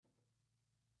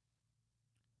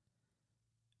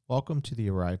Welcome to the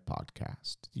Arrive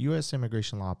Podcast, the U.S.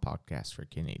 Immigration Law Podcast for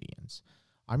Canadians.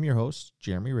 I'm your host,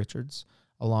 Jeremy Richards,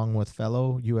 along with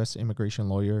fellow U.S. immigration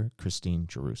lawyer, Christine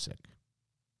Jerusik.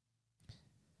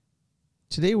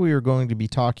 Today we are going to be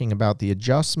talking about the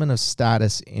adjustment of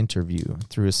status interview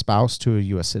through a spouse to a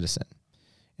U.S. citizen.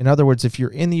 In other words, if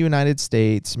you're in the United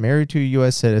States, married to a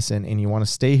U.S. citizen, and you want to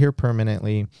stay here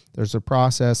permanently, there's a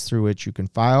process through which you can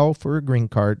file for a green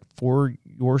card for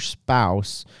your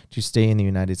spouse to stay in the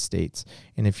United States.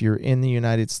 And if you're in the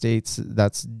United States,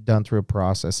 that's done through a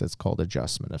process that's called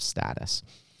adjustment of status.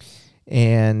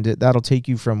 And that'll take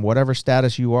you from whatever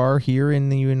status you are here in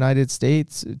the United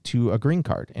States to a green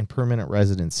card and permanent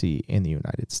residency in the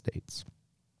United States.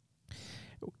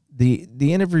 The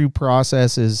interview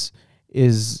process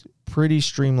is pretty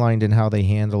streamlined in how they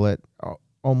handle it.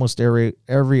 Almost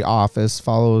every office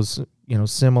follows,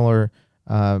 similar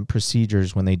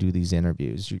procedures when they do these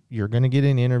interviews. You're going to get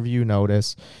an interview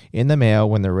notice in the mail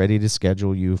when they're ready to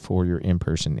schedule you for your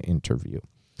in-person interview.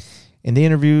 And the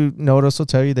interview notice will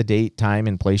tell you the date, time,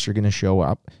 and place you're going to show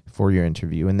up for your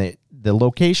interview. And the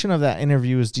location of that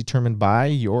interview is determined by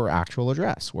your actual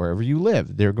address, wherever you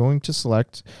live. They're going to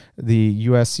select the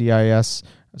USCIS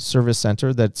service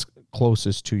center that's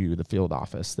closest to you, the field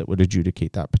office that would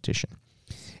adjudicate that petition.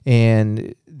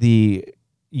 And the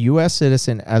U.S.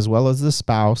 citizen, as well as the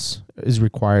spouse, is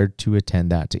required to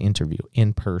attend that interview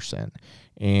in person.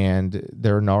 And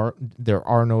there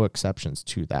are no exceptions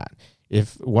to that.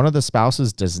 If one of the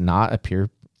spouses does not appear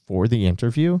for the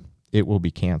interview, it will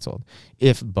be canceled.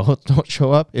 If both don't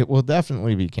show up, it will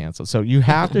definitely be canceled. So you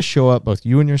have to show up, both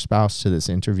you and your spouse, to this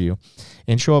interview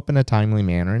and show up in a timely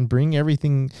manner and bring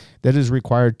everything that is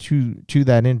required to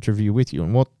that interview with you.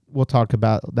 And we'll talk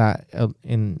about that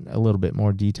in a little bit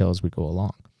more detail as we go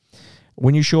along.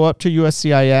 When you show up to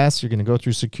USCIS, you're going to go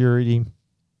through security,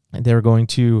 and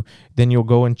then you'll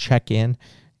go and check in,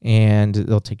 and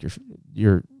they'll take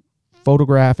your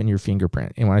photograph and your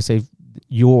fingerprint. And when I say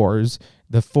yours,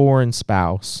 the foreign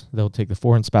spouse, they'll take the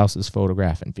foreign spouse's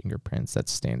photograph and fingerprints.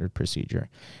 That's standard procedure.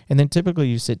 And then typically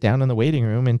you sit down in the waiting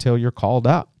room until you're called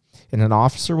up, and an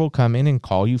officer will come in and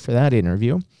call you for that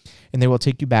interview, and they will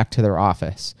take you back to their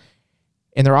office.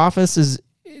 And their office is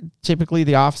typically,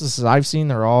 the offices I've seen,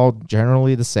 they're all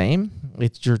generally the same.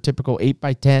 It's your typical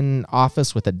 8x10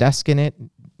 office with a desk in it.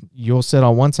 You'll sit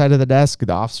on one side of the desk,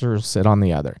 the officer will sit on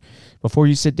the other. Before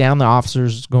you sit down, the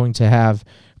officer's going to have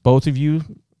both of you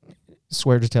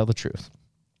swear to tell the truth,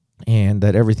 and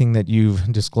that everything that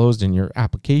you've disclosed in your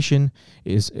application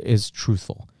is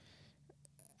truthful.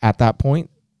 At that point,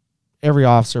 every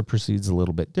officer proceeds a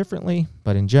little bit differently,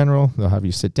 but in general, they'll have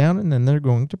you sit down, and then they're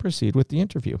going to proceed with the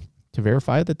interview to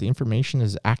verify that the information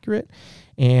is accurate.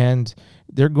 And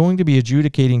they're going to be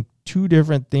adjudicating two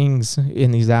different things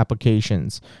in these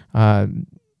applications.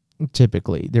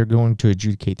 Typically, they're going to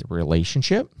adjudicate the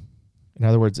relationship. In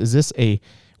other words, is this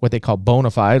what they call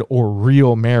bona fide or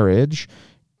real marriage?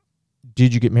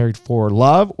 Did you get married for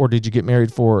love, or did you get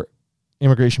married for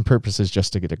immigration purposes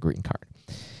just to get a green card?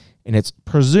 And it's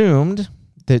presumed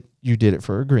that you did it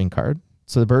for a green card,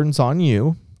 so the burden's on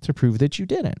you to prove that you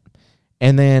didn't.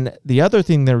 And then the other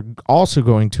thing they're also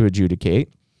going to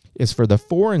adjudicate is for the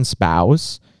foreign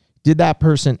spouse, did that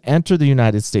person enter the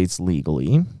United States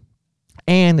legally?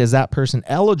 And is that person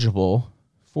eligible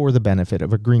for the benefit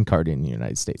of a green card in the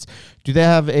United States? Do they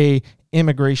have a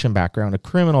immigration background, a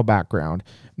criminal background,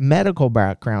 medical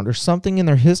background, or something in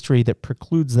their history that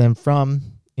precludes them from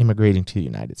immigrating to the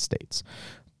United States?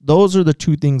 Those are the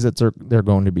two things that they're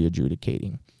going to be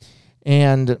adjudicating.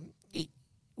 And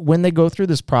when they go through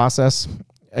this process,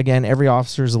 again, every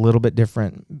officer is a little bit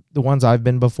different. The ones I've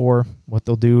been before, what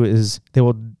they'll do is they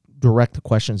will direct the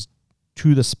questions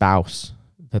to the spouse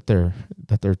that they're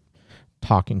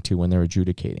talking to when they're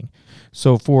adjudicating.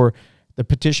 So for the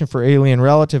petition for alien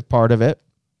relative part of it,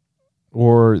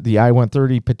 or the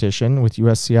I-130 petition with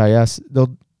USCIS,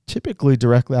 they'll typically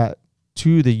direct that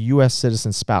to the U.S.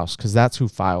 citizen spouse, because that's who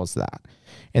files that.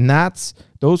 And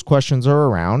those questions are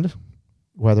around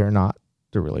whether or not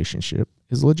the relationship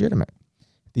is legitimate.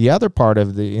 The other part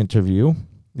of the interview,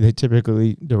 they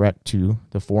typically direct to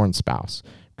the foreign spouse,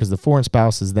 because the foreign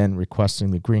spouse is then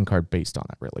requesting the green card based on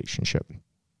that relationship.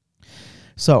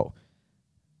 So,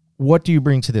 what do you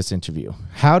bring to this interview?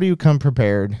 How do you come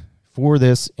prepared for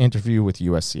this interview with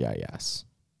USCIS?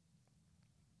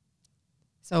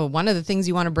 So one of the things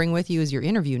you want to bring with you is your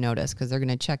interview notice, because they're going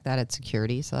to check that at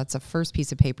security. So that's the first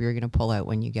piece of paper you're going to pull out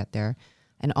when you get there.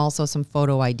 And also some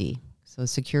photo ID. So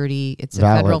security, it's a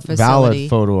federal facility. Valid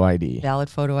photo ID. Valid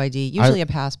photo ID. Usually a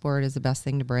passport is the best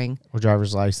thing to bring. Or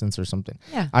driver's license or something.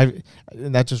 Yeah.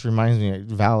 That just reminds me of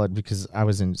valid because I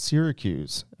was in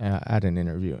Syracuse at an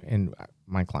interview and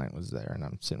my client was there and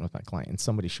I'm sitting with my client and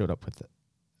somebody showed up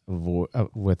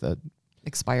with a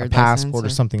expired passport or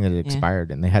something that had expired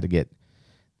and they had to get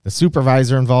the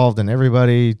supervisor involved and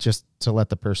everybody just to let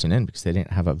the person in because they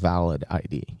didn't have a valid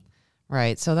ID.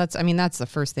 Right. So that's the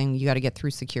first thing you got to get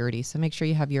through security. So make sure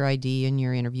you have your ID and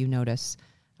your interview notice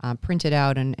printed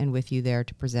out and with you there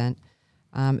to present.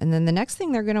 And then the next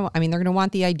thing they're going to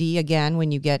want the ID again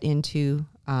when you get into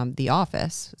the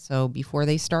office. So before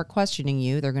they start questioning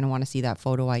you, they're going to want to see that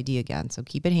photo ID again. So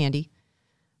keep it handy.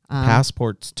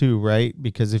 Passports too, right?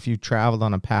 Because if you traveled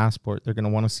on a passport, they're going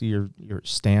to want to see your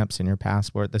stamps in your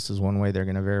passport. This is one way they're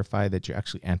going to verify that you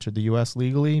actually entered the U.S.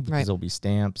 legally because there'll be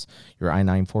stamps. Your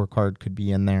I-94 card could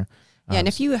be in there. Yeah, and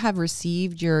if you have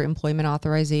received your employment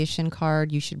authorization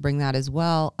card, you should bring that as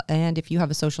well. And if you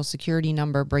have a social security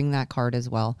number, bring that card as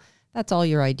well. That's all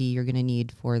your ID you're going to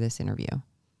need for this interview.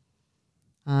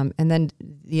 And then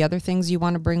the other things you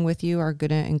want to bring with you are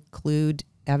going to include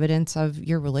evidence of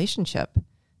your relationship.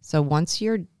 So once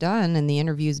you're done and the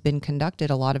interview's been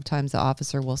conducted, a lot of times the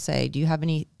officer will say, do you have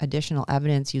any additional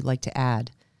evidence you'd like to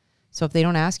add? So if they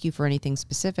don't ask you for anything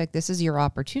specific, this is your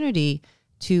opportunity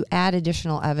to add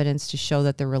additional evidence to show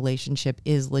that the relationship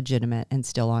is legitimate and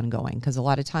still ongoing. Because a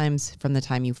lot of times from the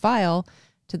time you file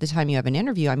to the time you have an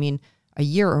interview, a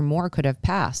year or more could have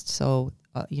passed. So,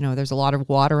 there's a lot of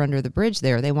water under the bridge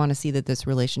there. They want to see that this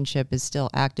relationship is still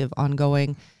active,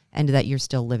 ongoing, and that you're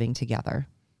still living together.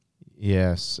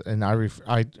 Yes, and I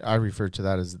refer to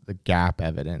that as the gap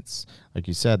evidence. Like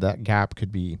you said, that gap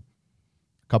could be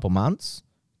a couple months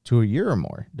to a year or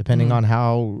more, depending on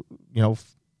how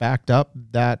backed up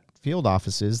that field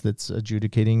office is that's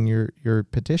adjudicating your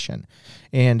petition.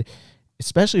 And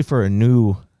especially for a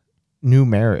new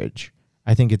marriage,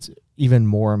 I think it's even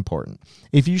more important.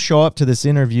 If you show up to this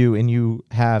interview and you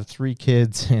have 3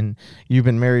 kids and you've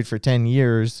been married for 10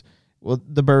 years, well,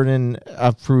 the burden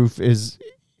of proof is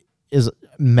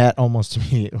met almost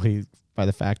immediately by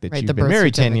the fact that you've been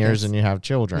married 10 years and you have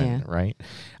children, right?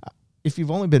 If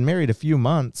you've only been married a few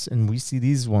months, and we see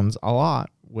these ones a lot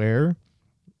where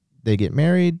they get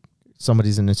married,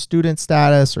 somebody's in a student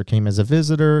status or came as a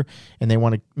visitor, and they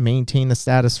want to maintain the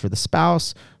status for the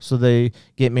spouse, so they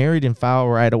get married and file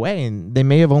right away, and they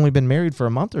may have only been married for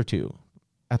a month or two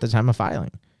at the time of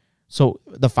filing. So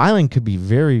the filing could be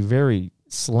very, very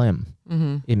slim.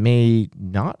 Mm-hmm. It may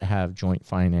not have joint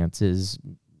finances.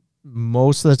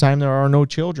 Most of the time there are no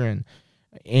children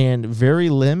and very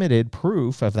limited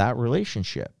proof of that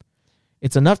relationship.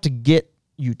 It's enough to get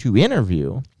you to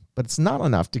interview, but it's not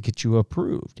enough to get you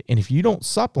approved. And if you don't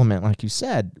supplement, like you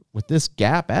said, with this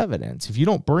gap evidence, if you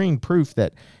don't bring proof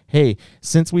that, hey,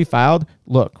 since we filed,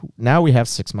 look, now we have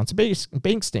 6 months of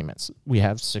bank statements. We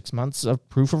have 6 months of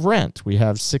proof of rent. We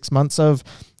have 6 months of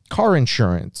car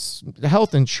insurance,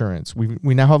 health insurance.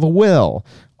 We now have a will.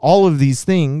 All of these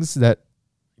things that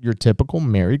your typical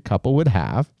married couple would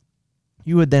have,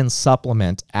 you would then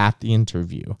supplement at the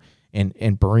interview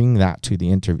and bring that to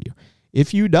the interview.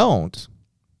 If you don't,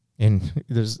 and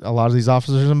there's a lot of these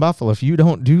officers in Buffalo, if you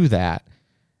don't do that,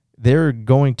 they're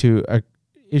going to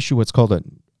issue what's called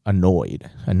a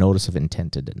notice of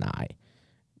intent to deny,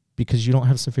 because you don't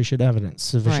have sufficient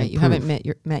evidence, right? You haven't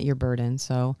met your burden.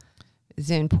 So it's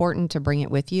important to bring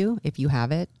it with you if you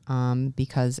have it,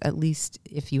 because at least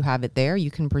if you have it there,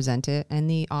 you can present it and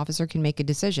the officer can make a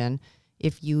decision.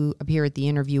 If you appear at the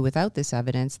interview without this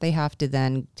evidence, they have to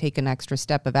then take an extra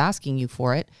step of asking you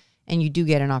for it, and you do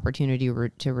get an opportunity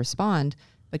to respond.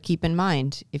 But keep in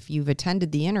mind, if you've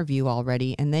attended the interview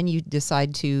already and then you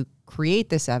decide to create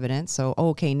this evidence, so,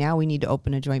 okay, now we need to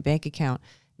open a joint bank account,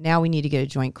 now we need to get a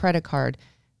joint credit card,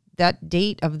 that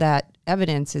date of that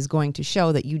evidence is going to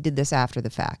show that you did this after the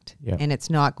fact. Yeah. And it's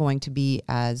not going to be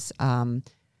as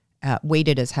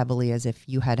weighted as heavily as if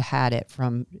you had it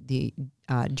from the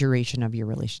duration of your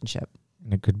relationship.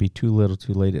 And it could be too little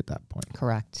too late at that point.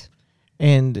 Correct.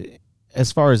 And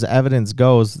as far as evidence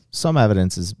goes, some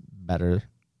evidence is better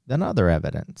than other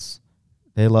evidence.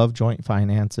 They love joint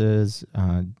finances,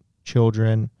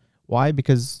 children. Why?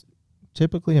 Because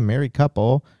typically a married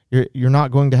couple, you're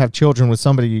not going to have children with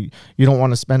somebody you don't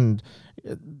want to spend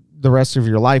the rest of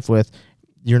your life with.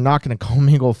 You're not going to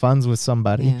commingle funds with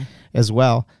somebody as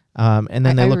well. And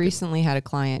then I recently had a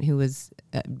client who was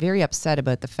very upset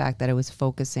about the fact that I was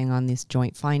focusing on this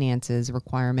joint finances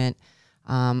requirement.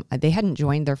 They hadn't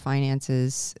joined their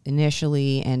finances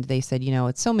initially, and they said,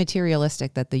 it's so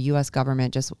materialistic that the U.S.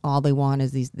 government just all they want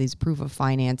is these proof of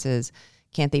finances.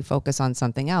 Can't they focus on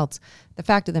something else? The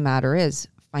fact of the matter is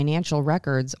financial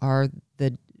records are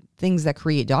the things that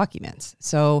create documents.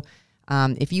 So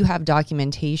if you have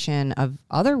documentation of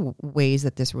other ways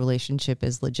that this relationship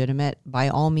is legitimate, by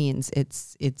all means,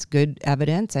 it's good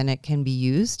evidence and it can be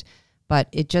used. But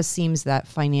it just seems that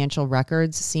financial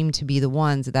records seem to be the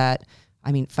ones that,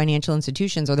 financial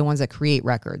institutions are the ones that create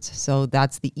records. So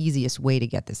that's the easiest way to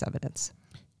get this evidence.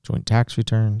 Joint tax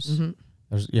returns. Mm-hmm.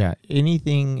 There's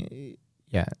anything.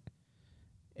 Yeah.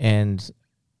 And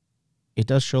it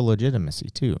does show legitimacy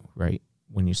too, right?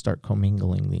 When you start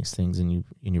commingling these things and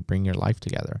you bring your life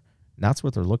together, and that's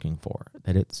what they're looking for,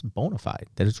 that it's bona fide,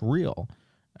 that it's real.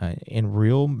 In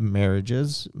real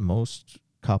marriages, most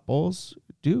couples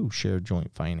do share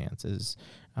joint finances.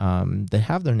 They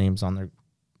have their names on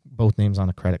both names on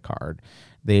a credit card.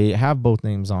 They have both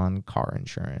names on car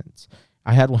insurance.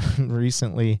 I had one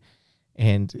recently,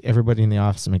 and everybody in the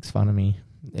office makes fun of me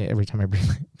every time I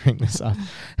bring this up.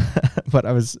 But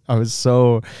I was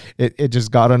so, it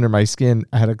just got under my skin.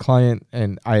 I had a client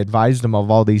and I advised them of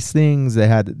all these things. They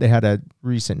had a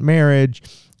recent marriage,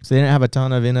 so they didn't have a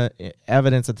ton of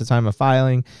evidence at the time of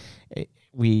filing.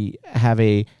 We have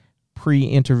a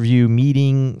pre-interview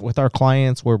meeting with our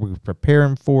clients where we prepare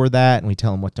them for that and we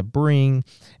tell them what to bring.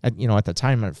 At the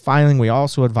time of filing, we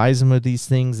also advise them of these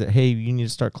things that, hey, you need to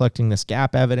start collecting this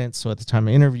gap evidence. So at the time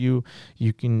of interview,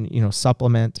 you can,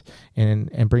 supplement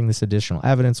and bring this additional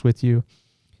evidence with you.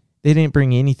 They didn't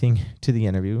bring anything to the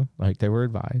interview like they were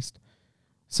advised.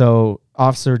 So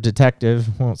officer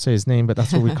detective, won't say his name, but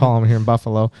that's what we call him here in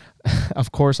Buffalo.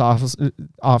 Of course,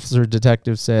 officer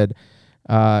detective said,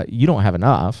 you don't have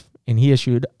enough. And he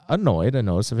issued a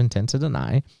notice of intent to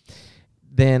deny.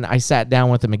 Then I sat down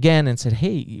with him again and said,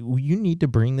 hey, you need to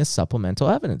bring this supplemental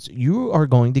evidence. You are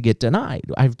going to get denied.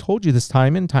 I've told you this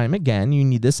time and time again, you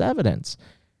need this evidence.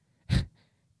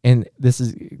 And this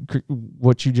is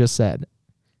what you just said.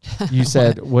 You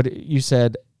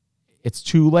said, it's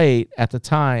too late at the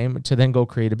time to then go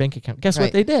create a bank account. Guess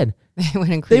what they did? They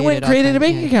went and created a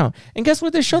bank account. And guess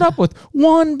what they showed up with?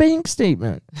 One bank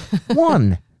statement.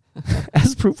 One.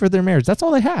 As proof for their marriage. That's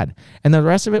all they had. And the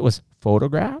rest of it was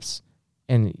photographs.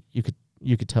 And you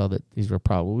could tell that these were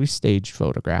probably staged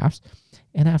photographs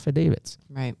and affidavits.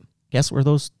 Right. Guess where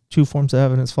those two forms of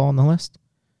evidence fall on the list?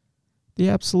 The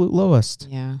absolute lowest.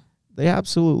 Yeah. The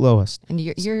absolute lowest. And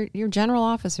your general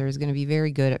officer is going to be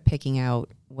very good at picking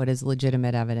out what is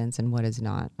legitimate evidence and what is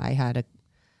not. I had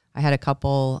a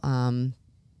couple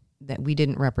that we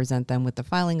didn't represent them with the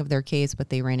filing of their case, but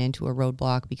they ran into a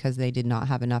roadblock because they did not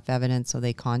have enough evidence. So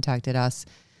they contacted us.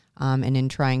 And in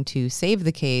trying to save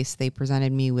the case, they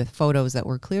presented me with photos that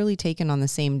were clearly taken on the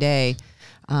same day.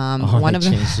 One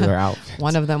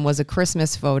of them was a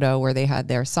Christmas photo where they had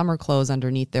their summer clothes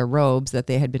underneath their robes that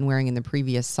they had been wearing in the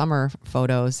previous summer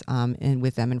photos, and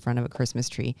with them in front of a Christmas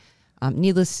tree.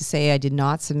 Needless to say, I did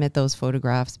not submit those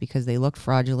photographs because they looked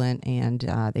fraudulent, and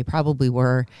they probably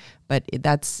were. But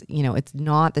that's, it's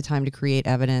not the time to create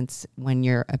evidence when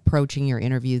you're approaching your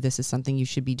interview. This is something you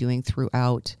should be doing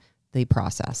throughout the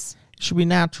process. It should be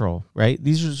natural, right?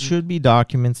 These should be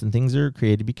documents and things that are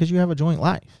created because you have a joint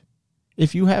life.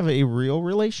 If you have a real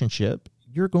relationship,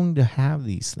 you're going to have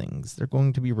these things. They're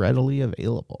going to be readily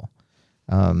available.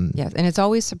 Yes, and it's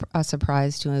always a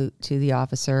surprise to the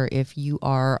officer if you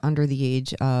are under the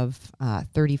age of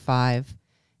 35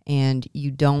 and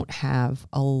you don't have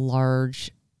a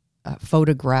large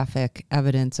photographic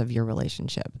evidence of your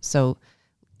relationship. So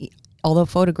although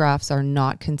photographs are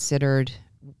not considered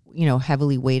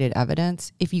heavily weighted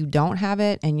evidence, if you don't have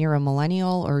it and you're a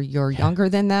millennial or you're younger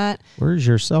than that, where's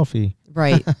your selfie?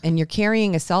 Right. And you're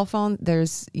carrying a cell phone,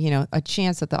 there's, a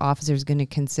chance that the officer is going to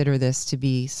consider this to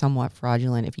be somewhat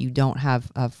fraudulent if you don't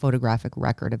have a photographic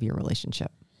record of your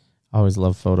relationship. I always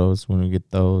love photos when we get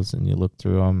those and you look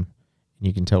through them and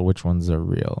you can tell which ones are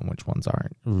real and which ones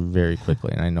aren't very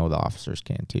quickly. And I know the officers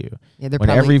can too. Yeah, they're when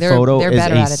probably, every photo they're is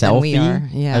better a at it than we are. selfie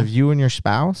Yeah. of you and your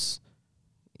spouse.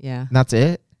 Yeah. And that's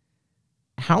it.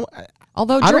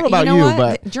 Although I don't know about you,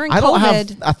 but during I don't COVID,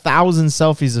 have 1,000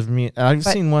 selfies of me. I've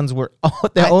seen ones where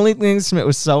the only thing to submit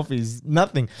was selfies.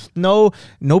 Nothing. No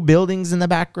buildings in the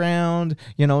background.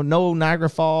 No Niagara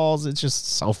Falls. It's just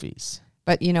selfies.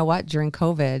 But you know what? During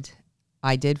COVID,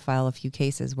 I did file a few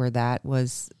cases where that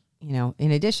was, in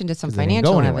addition to some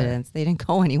financial evidence, they didn't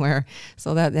go anywhere.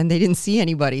 And they didn't see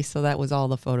anybody. So that was all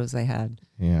the photos they had.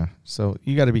 Yeah. So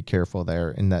you got to be careful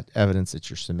there in that evidence that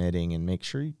you're submitting and make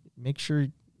sure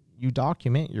you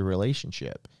document your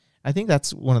relationship. I think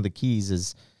that's one of the keys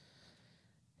is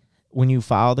when you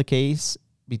file the case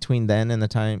between then and the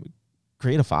time,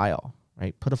 create a file,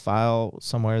 right? Put a file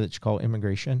somewhere that you call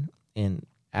immigration and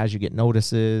as you get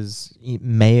notices,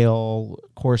 mail,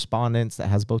 correspondence that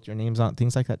has both your names on it,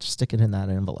 things like that, just stick it in that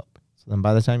envelope. So then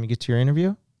by the time you get to your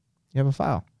interview, you have a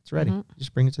file. It's ready. Mhm.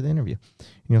 Just bring it to the interview.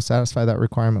 And you'll satisfy that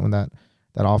requirement when that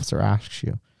officer asks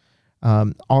you.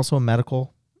 Also, a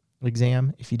medical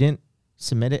exam. If you didn't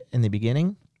submit it in the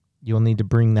beginning, you'll need to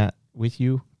bring that with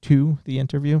you to the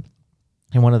interview.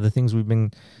 And one of the things we've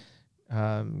been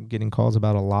getting calls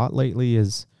about a lot lately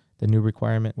is the new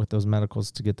requirement with those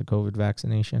medicals to get the COVID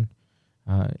vaccination.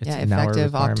 It's now a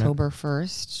effective requirement. October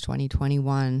 1st,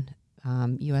 2021,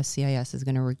 USCIS is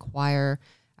going to require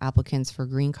applicants for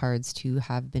green cards to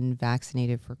have been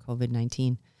vaccinated for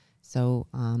COVID-19. So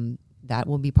that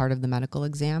will be part of the medical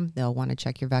exam. They'll want to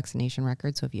check your vaccination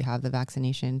record. So if you have the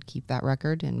vaccination, keep that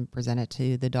record and present it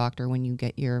to the doctor when you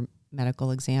get your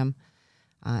medical exam.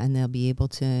 And they'll be able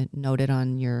to note it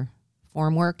on your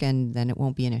form work, and then it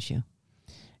won't be an issue.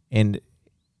 And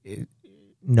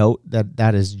note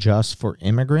that is just for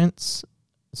immigrants.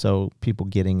 So people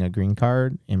getting a green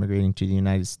card, immigrating to the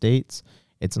United States.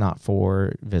 It's not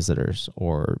for visitors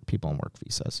or people on work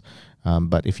visas.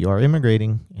 But if you are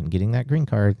immigrating and getting that green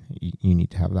card, you need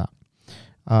to have that.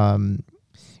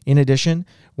 In addition,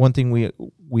 one thing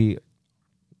we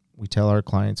tell our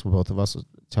clients, both of us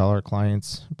tell our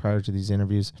clients prior to these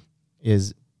interviews,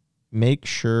 is make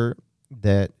sure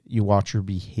that you watch your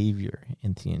behavior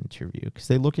in the interview, because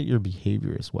they look at your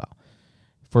behavior as well.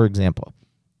 For example,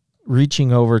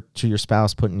 reaching over to your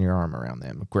spouse, putting your arm around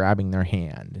them, grabbing their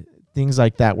hand, things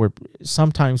like that, where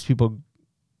sometimes people,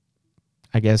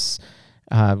 I guess,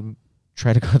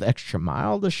 try to go the extra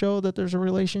mile to show that there's a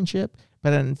relationship,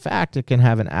 but in fact, it can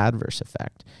have an adverse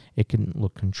effect. It can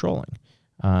look controlling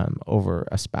over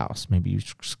a spouse, maybe you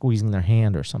squeezing their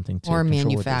hand or something. Or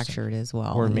manufactured as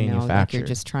well. Or manufactured. Like you're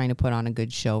just trying to put on a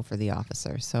good show for the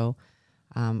officer. So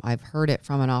I've heard it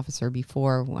from an officer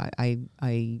before.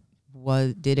 I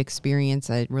did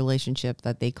experience a relationship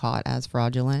that they caught as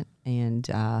fraudulent, and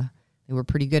they were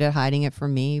pretty good at hiding it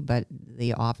from me, but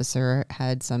the officer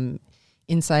had some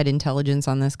inside intelligence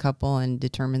on this couple and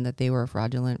determined that they were a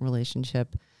fraudulent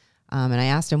relationship. And I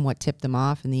asked him what tipped them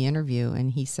off in the interview,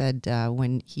 and he said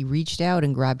when he reached out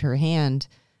and grabbed her hand,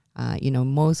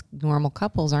 most normal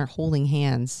couples aren't holding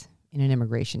hands in an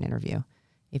immigration interview.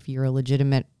 If you're a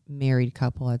legitimate married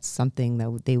couple, it's something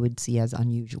that they would see as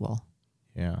unusual.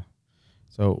 Yeah.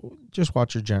 So just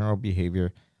watch your general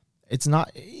behavior. It's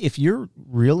not, if you're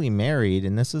really married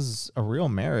and this is a real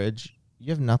marriage,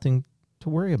 you have nothing to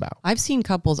worry about. I've seen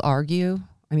couples argue.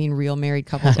 I mean, real married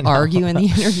couples argue in the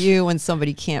interview when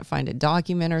somebody can't find a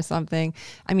document or something.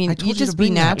 I mean, you just be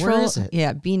natural.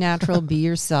 Yeah, be natural, be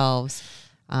yourselves.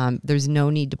 There's no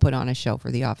need to put on a show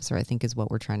for the officer, I think is what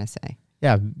we're trying to say.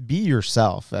 Yeah, be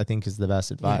yourself, I think is the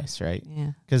best advice, right?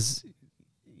 Yeah. Because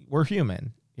we're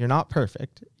human. You're not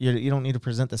perfect. You don't need to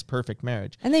present this perfect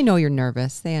marriage. And they know you're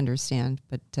nervous. They understand.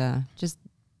 But just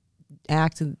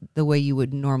act the way you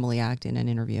would normally act in an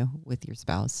interview with your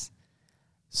spouse.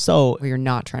 So where you're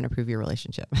not trying to prove your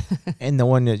relationship. And the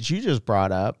one that you just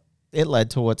brought up, it led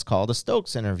to what's called a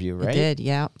Stokes interview, right? It did,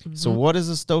 yeah. Mm-hmm. So what is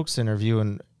a Stokes interview?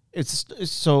 And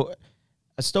so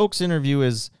a Stokes interview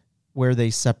is where they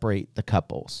separate the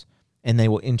couples and they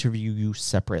will interview you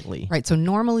separately. Right. So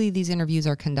normally these interviews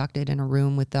are conducted in a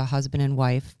room with the husband and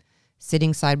wife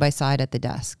sitting side by side at the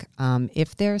desk.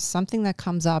 If there's something that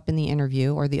comes up in the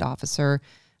interview or the officer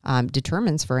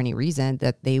determines for any reason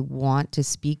that they want to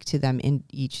speak to them in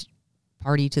each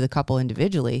party to the couple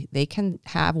individually, they can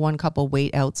have one couple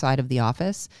wait outside of the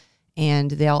office and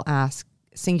they'll ask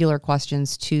singular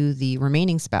questions to the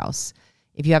remaining spouse.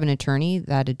 If you have an attorney,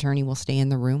 that attorney will stay in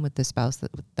the room with the spouse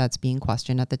that's being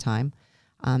questioned at the time.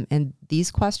 And these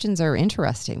questions are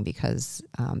interesting because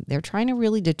they're trying to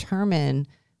really determine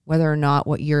whether or not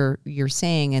what you're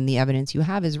saying and the evidence you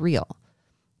have is real.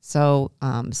 So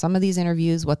some of these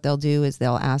interviews, what they'll do is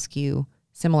they'll ask you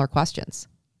similar questions.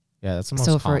 Yeah, that's the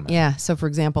most common. So for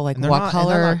example, like and what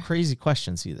color? And they're not crazy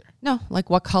questions either. No, like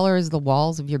what color is the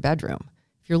walls of your bedroom?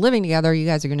 If you're living together, you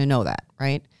guys are going to know that,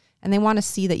 right? And they want to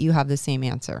see that you have the same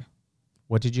answer.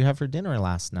 What did you have for dinner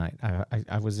last night?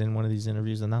 I was in one of these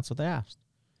interviews and that's what they asked.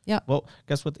 Yeah. Well,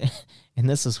 guess what? And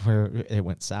this is where it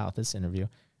went south, this interview.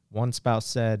 One spouse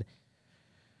said,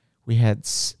 we had,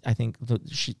 I think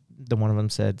the one of them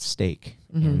said steak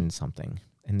and something.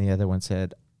 And the other one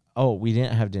said, oh, we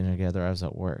didn't have dinner together. I was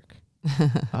at work.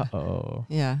 Uh-oh.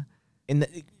 Yeah. And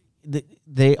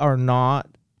they are not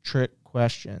trick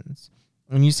questions.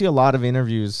 And you see a lot of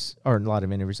movies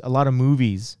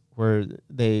where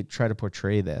they try to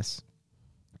portray this.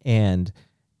 And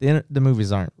the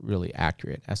movies aren't really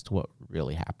accurate as to what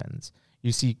really happens.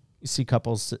 You see you see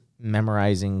couples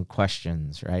memorizing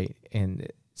questions, right? And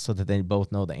so that they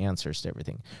both know the answers to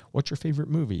everything. What's your favorite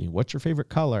movie? What's your favorite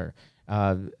color?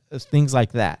 Things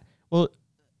like that. Well,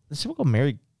 the typical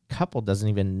married couple doesn't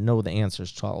even know the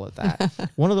answers to all of that.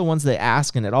 One of the ones they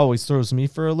ask, and it always throws me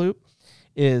for a loop,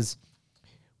 is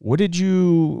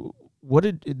they'll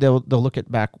look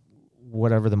at back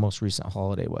whatever the most recent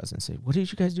holiday was and say, what did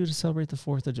you guys do to celebrate the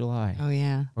 4th of July? Oh,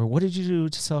 yeah. Or what did you do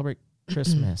to celebrate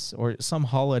Christmas? Or some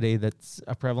holiday that's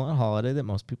a prevalent holiday that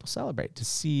most people celebrate, to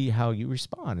see how you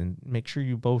respond and make sure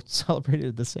you both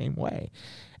celebrated the same way.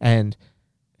 And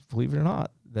believe it or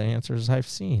not, the answers I've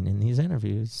seen in these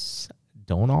interviews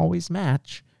don't always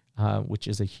match, which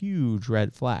is a huge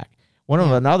red flag. One of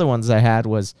the other ones I had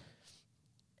was,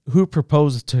 who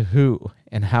proposed to who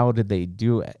and how did they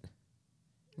do it?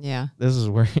 Yeah. This is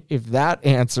where, if that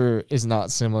answer is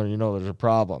not similar, there's a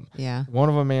problem. Yeah. One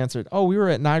of them answered, oh, we were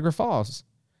at Niagara Falls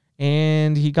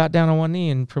and he got down on one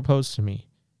knee and proposed to me.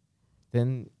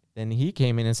 Then he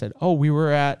came in and said, oh, we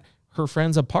were at her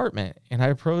friend's apartment and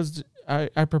I proposed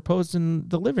in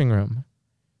the living room.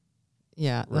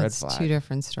 Yeah. Red That's flag. two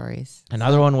different stories.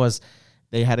 Another one was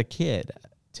they had a kid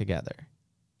together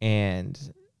and,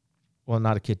 well,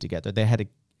 not a kid together. They had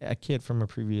a kid from a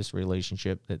previous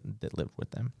relationship that lived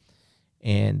with them.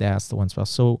 And they asked the one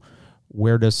spouse, so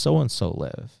where does so-and-so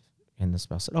live? And the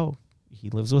spouse said, oh,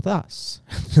 he lives with us.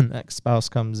 The next spouse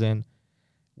comes in,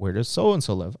 where does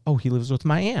so-and-so live? Oh, he lives with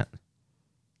my aunt.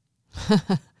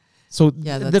 So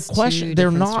Yeah, the that's question, two they're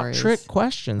different not stories. trick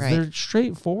questions. Right. They're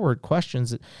straightforward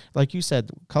questions. Like you said,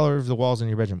 color of the walls in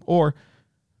your bedroom. Or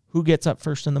who gets up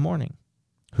first in the morning?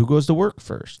 Who goes to work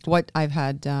first? What I've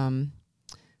had,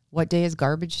 what day is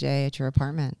garbage day at your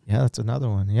apartment? Yeah, that's another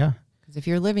one. Yeah. Because if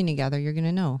you're living together, you're going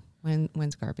to know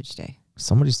when's garbage day.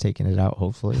 Somebody's taking it out,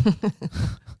 hopefully.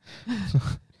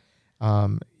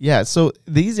 Yeah, so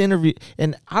these interview,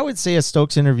 and I would say a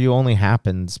Stokes interview only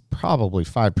happens probably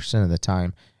 5% of the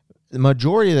time. The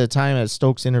majority of the time a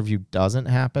Stokes interview doesn't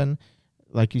happen,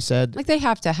 like you said. Like, they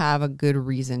have to have a good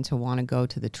reason to want to go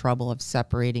to the trouble of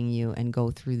separating you and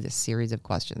go through this series of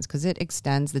questions, because it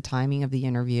extends the timing of the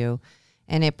interview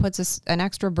and it puts an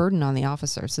extra burden on the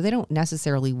officer. So they don't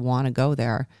necessarily want to go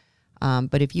there.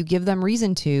 But if you give them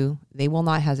reason to, they will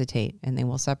not hesitate and they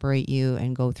will separate you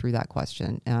and go through that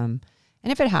question. And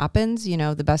if it happens,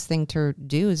 the best thing to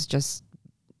do is just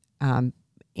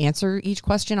answer each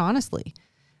question honestly.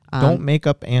 Don't make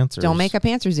up answers. Don't make up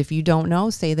answers. If you don't know,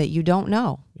 say that you don't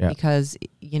know. Yeah. Because,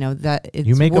 that it's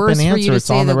you make worse up an for you answer, to it's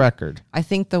say on the that record. I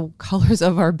think the colors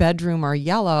of our bedroom are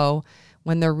yellow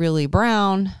when they're really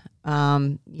brown.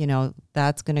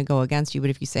 That's going to go against you. But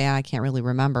if you say, I can't really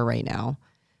remember right now,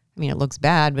 it looks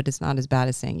bad, but it's not as bad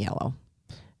as saying yellow.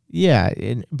 Yeah,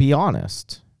 and be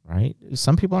honest, right?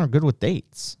 Some people aren't good with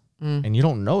dates, and you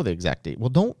don't know the exact date. Well,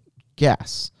 don't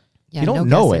guess. Yeah, you don't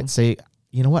no know guessing. it. Say,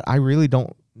 you know what? I really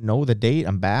don't know the date.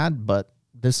 I'm bad, but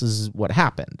this is what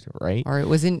happened, right? Or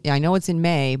I know it's in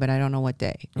May, but I don't know what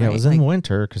day. Yeah, right? it was in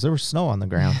winter because there was snow on the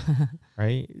ground,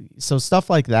 right? So stuff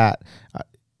like that.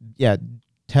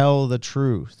 Tell the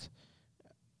truth.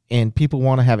 And people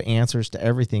want to have answers to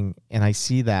everything. And I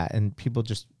see that. And people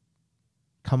just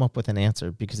come up with an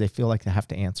answer because they feel like they have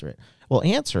to answer it. Well,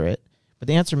 answer it. But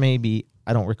the answer may be,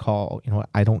 I don't recall.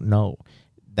 I don't know.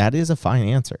 That is a fine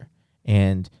answer.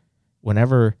 And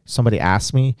whenever somebody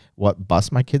asks me what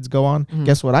bus my kids go on,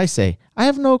 guess what I say? I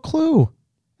have no clue.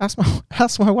 Ask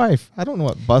my wife. I don't know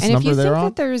what bus number they're on. And if you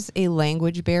think that there's a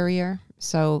language barrier,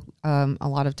 so a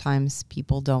lot of times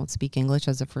people don't speak English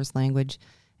as a first language,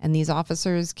 and these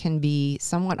officers can be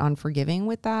somewhat unforgiving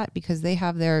with that because they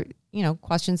have their,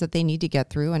 questions that they need to get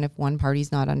through. And if one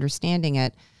party's not understanding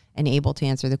it and able to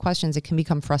answer the questions, it can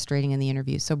become frustrating in the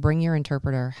interview. So bring your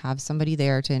interpreter, have somebody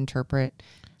there to interpret.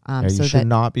 You should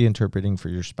not be interpreting for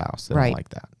your spouse. They don't like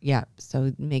that. Yeah.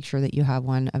 So make sure that you have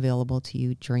one available to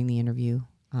you during the interview.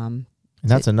 And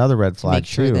that's another red flag, make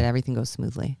sure too, that everything goes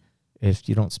smoothly. If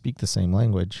you don't speak the same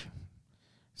language.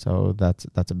 So that's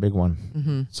a big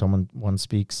one. Mm-hmm. One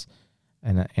speaks,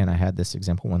 and I had this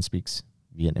example, one speaks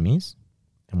Vietnamese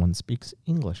and one speaks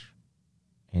English,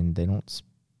 and they don't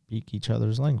speak each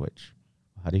other's language.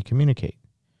 How do you communicate?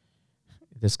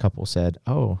 This couple said,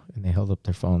 oh, and they held up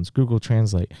their phones, Google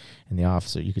Translate, and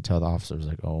you could tell the officer was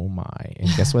like, oh my. And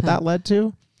guess what that led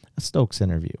to? A Stokes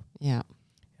interview. Yeah.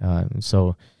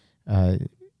 So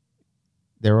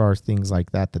there are things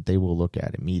like that they will look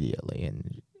at immediately,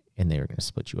 and they're going to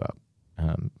split you up.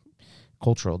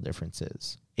 Cultural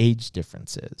differences, age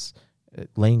differences,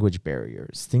 language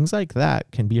barriers, things like that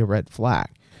can be a red flag.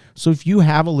 So if you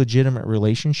have a legitimate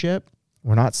relationship,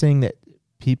 we're not saying that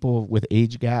People with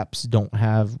age gaps don't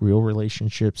have real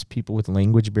relationships. People with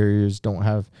language barriers don't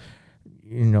have,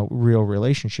 real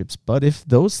relationships. But if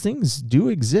those things do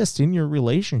exist in your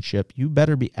relationship, you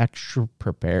better be extra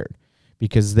prepared,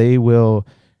 because they will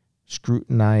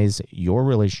scrutinize your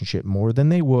relationship more than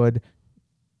they would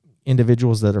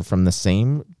individuals that are from the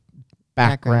same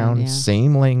background,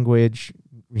 same language,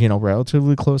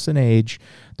 relatively close in age.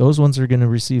 Those ones are going to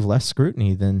receive less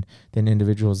scrutiny than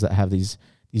individuals that have these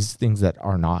things that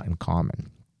are not in common.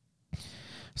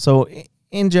 So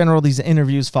in general, these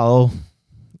interviews follow,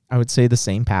 I would say, the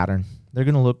same pattern. They're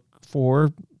going to look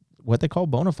for what they call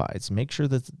bona fides, make sure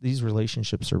that these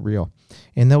relationships are real.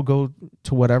 And they'll go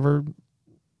to whatever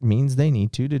means they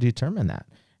need to determine that.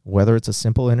 Whether it's a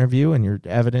simple interview and your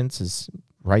evidence is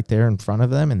right there in front of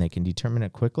them and they can determine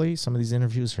it quickly. Some of these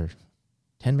interviews are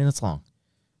 10 minutes long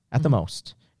at the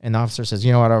most. And the officer says,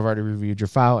 you know what, I've already reviewed your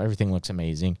file. Everything looks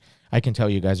amazing. I can tell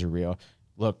you guys are real.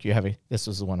 Look, this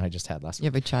was the one I just had last week. You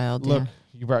have a child. Look,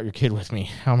 you brought your kid with me.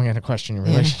 How am I going to question your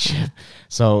relationship?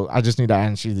 So I just need to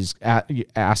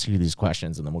ask you these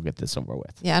questions, and then we'll get this over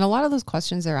with. Yeah, and a lot of those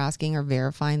questions they're asking are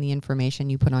verifying the information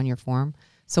you put on your form.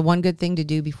 So one good thing to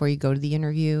do before you go to the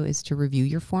interview is to review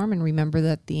your form and remember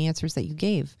that the answers that you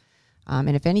gave.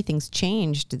 And if anything's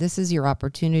changed, this is your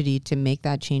opportunity to make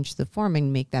that change to the form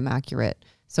and make them accurate.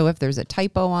 So if there's a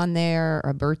typo on there,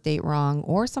 a birth date wrong,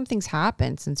 or something's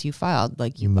happened since you filed,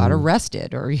 like you got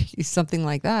arrested or something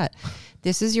like that,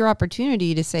 this is your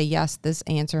opportunity to say, yes, this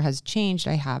answer has changed.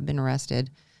 I have been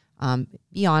arrested.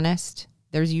 Be honest.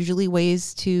 There's usually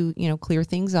ways to, clear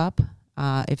things up.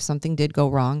 If something did go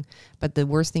wrong, but the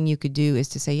worst thing you could do is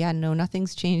to say, yeah, no,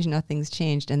 nothing's changed.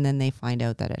 And then they find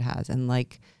out that it has. And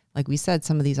like we said,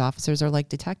 some of these officers are like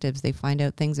detectives. They find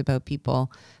out things about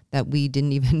people that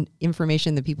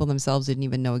information that people themselves didn't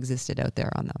even know existed out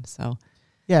there on them. So,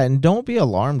 yeah. And don't be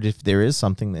alarmed if there is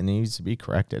something that needs to be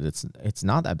corrected. It's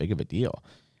not that big of a deal.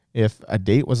 If a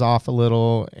date was off a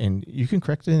little, and you can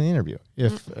correct it in the interview.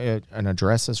 If an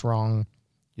address is wrong,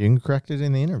 you can correct it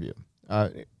in the interview.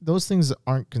 Those things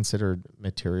aren't considered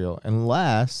material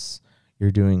unless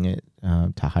you're doing it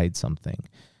to hide something,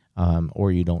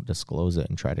 or you don't disclose it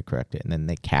and try to correct it, and then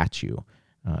they catch you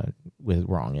with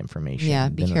wrong information. Yeah,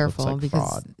 be careful, like because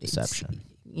fraud, deception.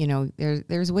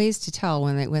 There's ways to tell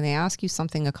when they ask you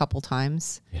something a couple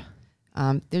times. Yeah.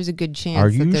 There's a good chance. Are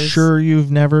you sure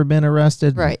you've never been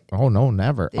arrested? Right. Oh, no,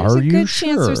 never. There's a good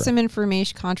chance there's some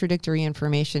contradictory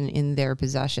information in their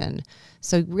possession.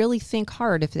 So really think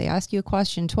hard. If they ask you a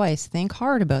question twice, think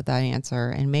hard about that answer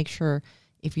and make sure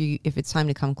if it's time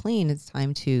to come clean, it's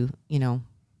time to,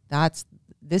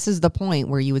 this is the point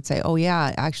where you would say, oh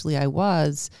yeah, actually I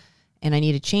was, and I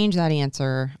need to change that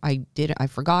answer. I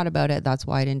forgot about it. That's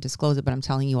why I didn't disclose it, but I'm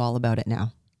telling you all about it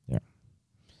now.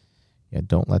 Yeah,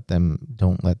 don't let them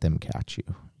catch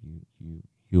you.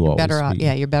 You're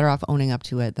better off owning up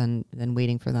to it than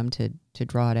waiting for them to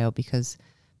draw it out, because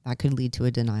that could lead to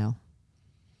a denial.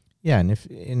 Yeah, and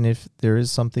if there is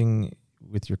something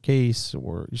with your case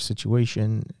or your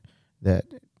situation that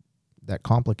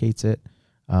complicates it,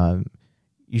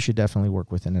 you should definitely work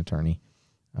with an attorney.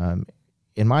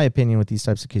 In my opinion, with these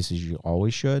types of cases, you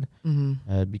always should,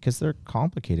 because they're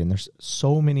complicated. And there's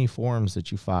so many forms that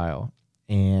you file,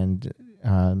 and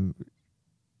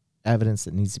evidence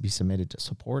that needs to be submitted to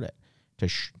support it,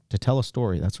 to tell a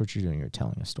story. That's what you're doing. You're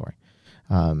telling a story.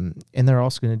 And they're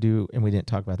also going to do, and we didn't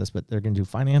talk about this, but they're going to do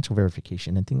financial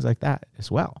verification and things like that as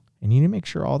well. And you need to make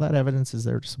sure all that evidence is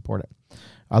there to support it.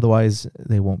 Otherwise,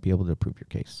 they won't be able to prove your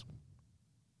case.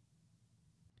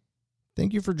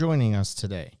 Thank you for joining us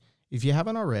today. If you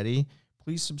haven't already,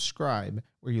 please subscribe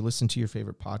where you listen to your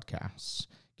favorite podcasts.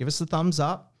 Give us a thumbs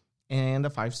up and a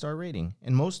 5-star rating.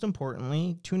 And most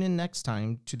importantly, tune in next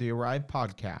time to the Arrive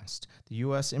Podcast, the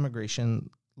U.S. Immigration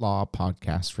Law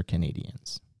Podcast for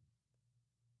Canadians.